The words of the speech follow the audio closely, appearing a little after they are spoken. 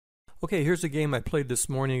Okay, here's a game I played this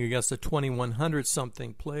morning against a 2100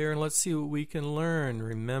 something player, and let's see what we can learn.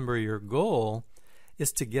 Remember, your goal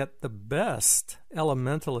is to get the best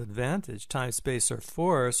elemental advantage, time, space, or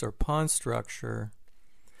force, or pawn structure,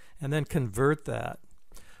 and then convert that.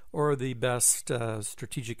 Or the best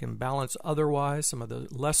strategic imbalance otherwise, some of the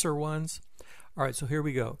lesser ones. All right, so here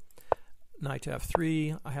we go. Knight to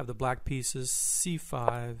f3. I have the black pieces,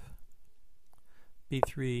 c5,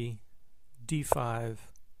 b3, d5,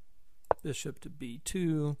 bishop to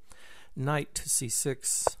b2, knight to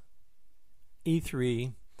c6,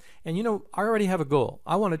 e3. And you know, I already have a goal.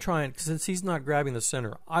 I want to try and, since he's not grabbing the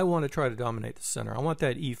center, I want to try to dominate the center. I want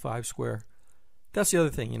that e5 square. That's the other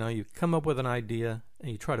thing, you know, you come up with an idea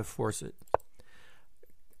and you try to force it.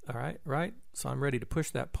 All right, right? So I'm ready to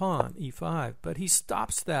push that pawn, e5, but he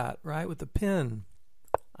stops that, right, with the pin.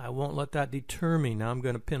 I won't let that deter me. Now I'm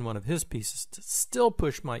going to pin one of his pieces to still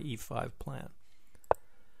push my e5 plan.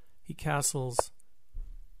 He castles.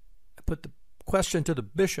 I put the question to the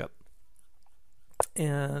bishop,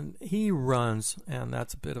 and he runs, and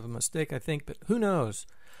that's a bit of a mistake, I think, but who knows?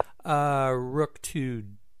 Rook to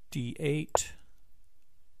d8,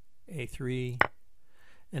 a3,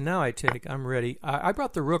 and now I take, I'm ready. I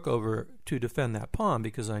brought the rook over to defend that pawn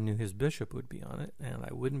because I knew his bishop would be on it, and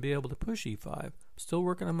I wouldn't be able to push e5. Still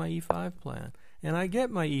working on my e5 plan, and I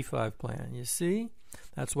get my e5 plan, you see?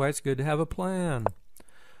 That's why it's good to have a plan.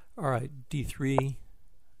 All right, d3,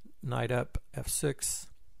 knight up, f6.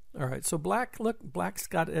 All right, so black, look, black's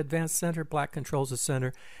got advanced center, black controls the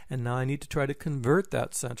center, and now I need to try to convert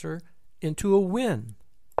that center into a win.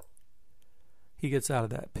 He gets out of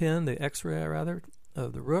that pin, the x-ray rather,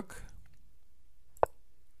 of the rook.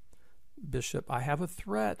 Bishop, I have a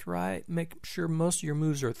threat, right? Make sure most of your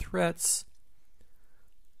moves are threats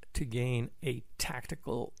to gain a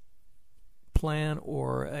tactical plan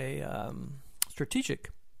or a strategic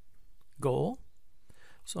goal.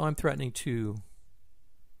 So I'm threatening to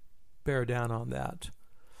bear down on that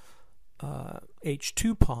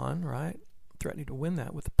h2 pawn, right? Threatening to win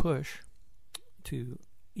that with a push to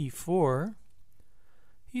e4.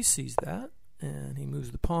 He sees that and he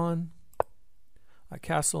moves the pawn. I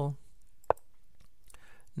castle.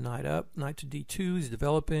 Knight up, knight to d2. He's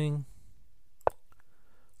developing.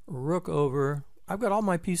 Rook over. I've got all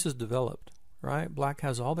my pieces developed, right? Black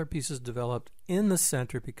has all their pieces developed in the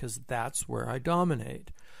center because that's where I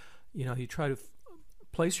dominate. You know, you try to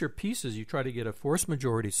place your pieces, you try to get a force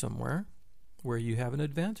majority somewhere where you have an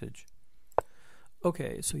advantage.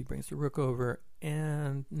 Okay, so he brings the rook over,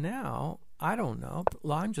 and now, I don't know,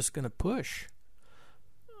 I'm just going to push.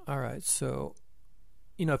 All right, so,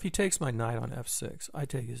 you know, if he takes my knight on f6, I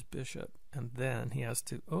take his bishop, and then he has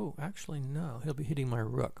to, oh, actually, no, he'll be hitting my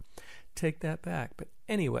rook. Take that back. But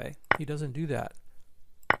anyway, he doesn't do that.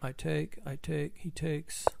 I take, he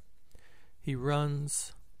takes, he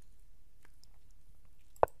runs.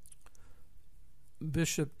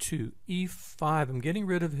 Bishop to e5. I'm getting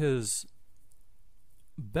rid of his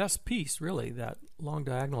best piece, really, that long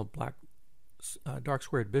diagonal black dark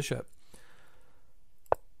squared bishop.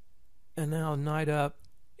 And now knight up.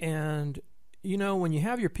 And you know, when you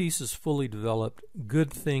have your pieces fully developed,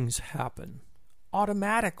 good things happen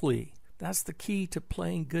automatically. That's the key to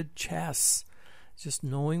playing good chess. Just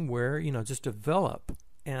knowing where, you know, just develop,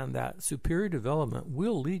 and that superior development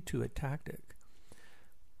will lead to a tactic.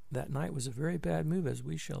 That knight was a very bad move, as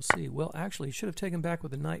we shall see. Well, actually, he should have taken back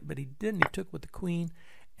with the knight, but he didn't. He took with the queen,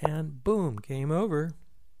 and boom, game over.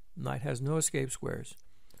 Knight has no escape squares.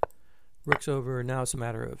 Rook's over. Now it's a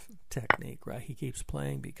matter of technique, right? He keeps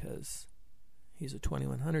playing because he's a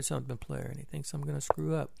 2100 something player, and he thinks I'm going to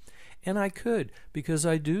screw up. And I could, because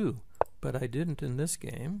I do, but I didn't in this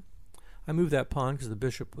game. I moved that pawn because the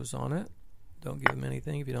bishop was on it. Don't give him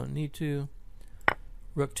anything if you don't need to.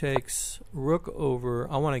 Rook takes, rook over.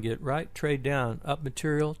 I want to get right, trade down, up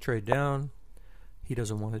material, trade down. He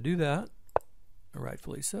doesn't want to do that,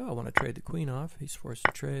 rightfully so. I want to trade the queen off. He's forced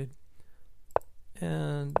to trade.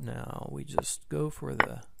 And now we just go for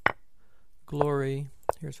the glory.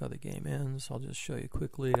 Here's how the game ends. I'll just show you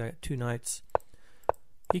quickly. I got two knights.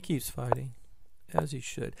 He keeps fighting, as he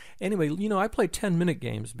should. Anyway, you know, I play 10-minute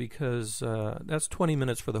games because that's 20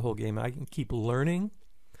 minutes for the whole game. I can keep learning.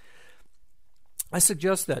 I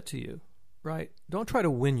suggest that to you, right? Don't try to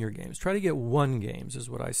win your games. Try to get one games is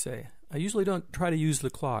what I say. I usually don't try to use the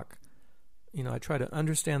clock. You know, I try to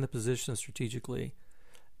understand the position strategically.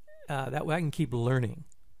 That way I can keep learning.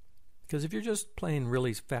 Because if you're just playing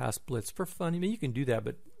really fast blitz for fun, I mean, you can do that.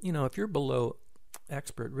 But, you know, if you're below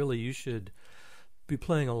expert, really you should be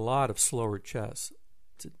playing a lot of slower chess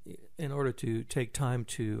in order to take time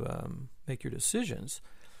to make your decisions.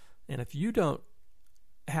 And if you don't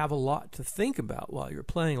have a lot to think about while you're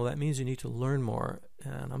playing. Well, that means you need to learn more.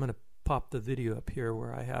 And I'm going to pop the video up here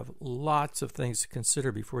where I have lots of things to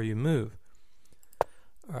consider before you move.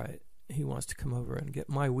 All right, he wants to come over and get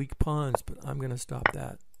my weak pawns, but I'm going to stop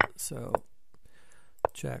that. So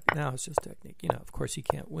check. Now it's just technique. You know, of course he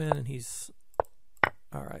can't win, and he's...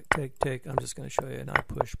 All right, take. I'm just going to show you. And I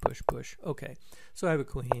push. Okay, so I have a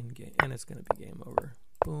queen, and it's going to be game over.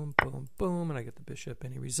 Boom, boom, boom, and I get the bishop,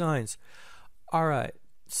 and he resigns. All right,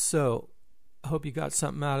 so I hope you got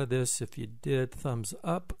something out of this. If you did, thumbs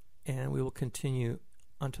up, and we will continue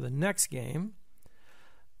on to the next game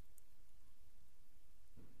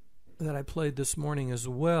that I played this morning as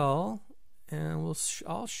well. And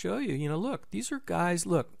I'll show you. You know, look, these are guys.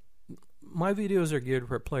 Look, my videos are geared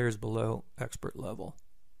for players below expert level,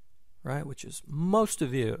 right? Which is most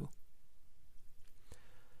of you.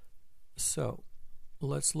 So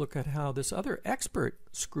let's look at how this other expert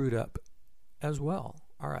screwed up as well.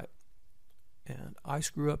 All right. And I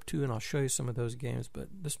screw up too, and I'll show you some of those games. But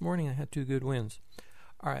this morning I had 2 good wins.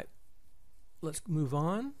 All right. Let's move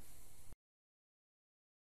on.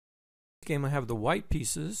 Game I have the white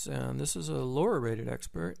pieces, and this is a lower rated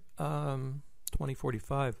expert,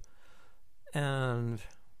 2045. And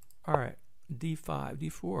all right,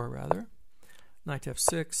 d4 rather, knight to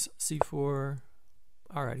f6, c4.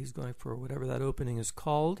 All right, he's going for whatever that opening is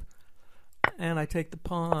called, and I take the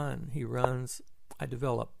pawn. He runs. I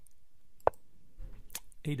develop.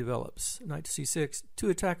 He develops. Knight to c6. 2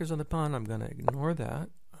 attackers on the pawn. I'm going to ignore that.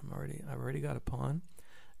 I've already got a pawn.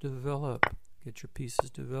 Develop. Get your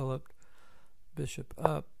pieces developed. Bishop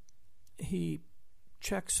up. He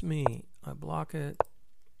checks me. I block it.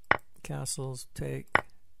 Castles, take.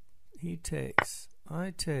 He takes.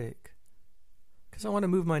 I take. Because I want to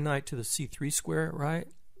move my knight to the c3 square, right?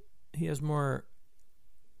 He has more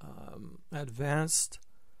advanced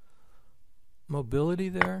mobility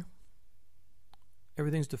there.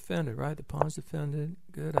 Everything's defended, right? The pawn's defended.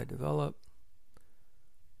 Good, I develop.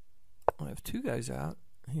 I have 2 guys out.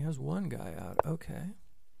 He has 1 guy out. Okay.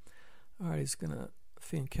 All right, he's going to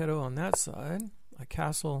fianchetto on that side. I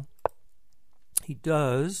castle. He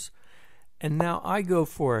does. And now I go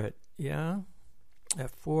for it. Yeah.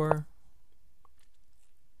 F4.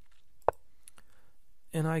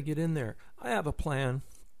 And I get in there. I have a plan.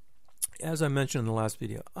 As I mentioned in the last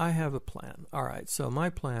video, I have a plan. All right, so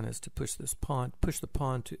my plan is to push the pawn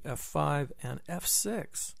to f5 and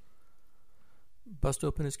f6. Bust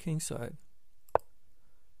open his king side.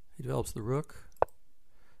 He develops the rook.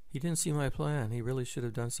 He didn't see my plan. He really should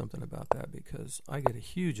have done something about that, because I get a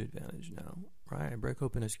huge advantage now, right? I break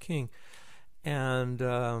open his king. And,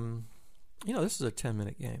 you know, this is a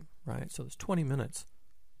 10-minute game, right? So it's 20 minutes.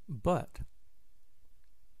 But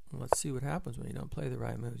let's see what happens when you don't play the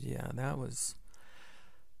right moves. Yeah, that was,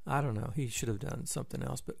 I don't know. He should have done something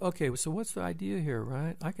else. But, okay, so what's the idea here,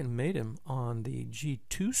 right? I can mate him on the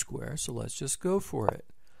g2 square, so let's just go for it.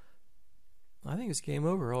 I think it's game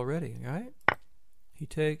over already, right? He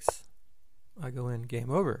takes, I go in, game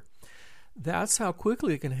over. That's how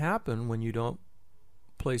quickly it can happen when you don't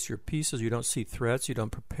place your pieces, you don't see threats, you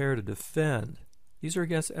don't prepare to defend. These are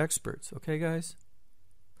against experts, okay, guys?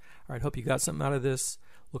 All right, hope you got something out of this.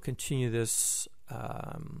 We'll continue this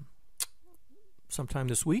sometime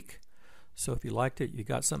this week. So if you liked it, you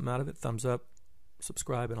got something out of it, thumbs up,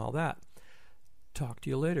 subscribe, and all that. Talk to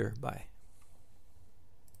you later. Bye.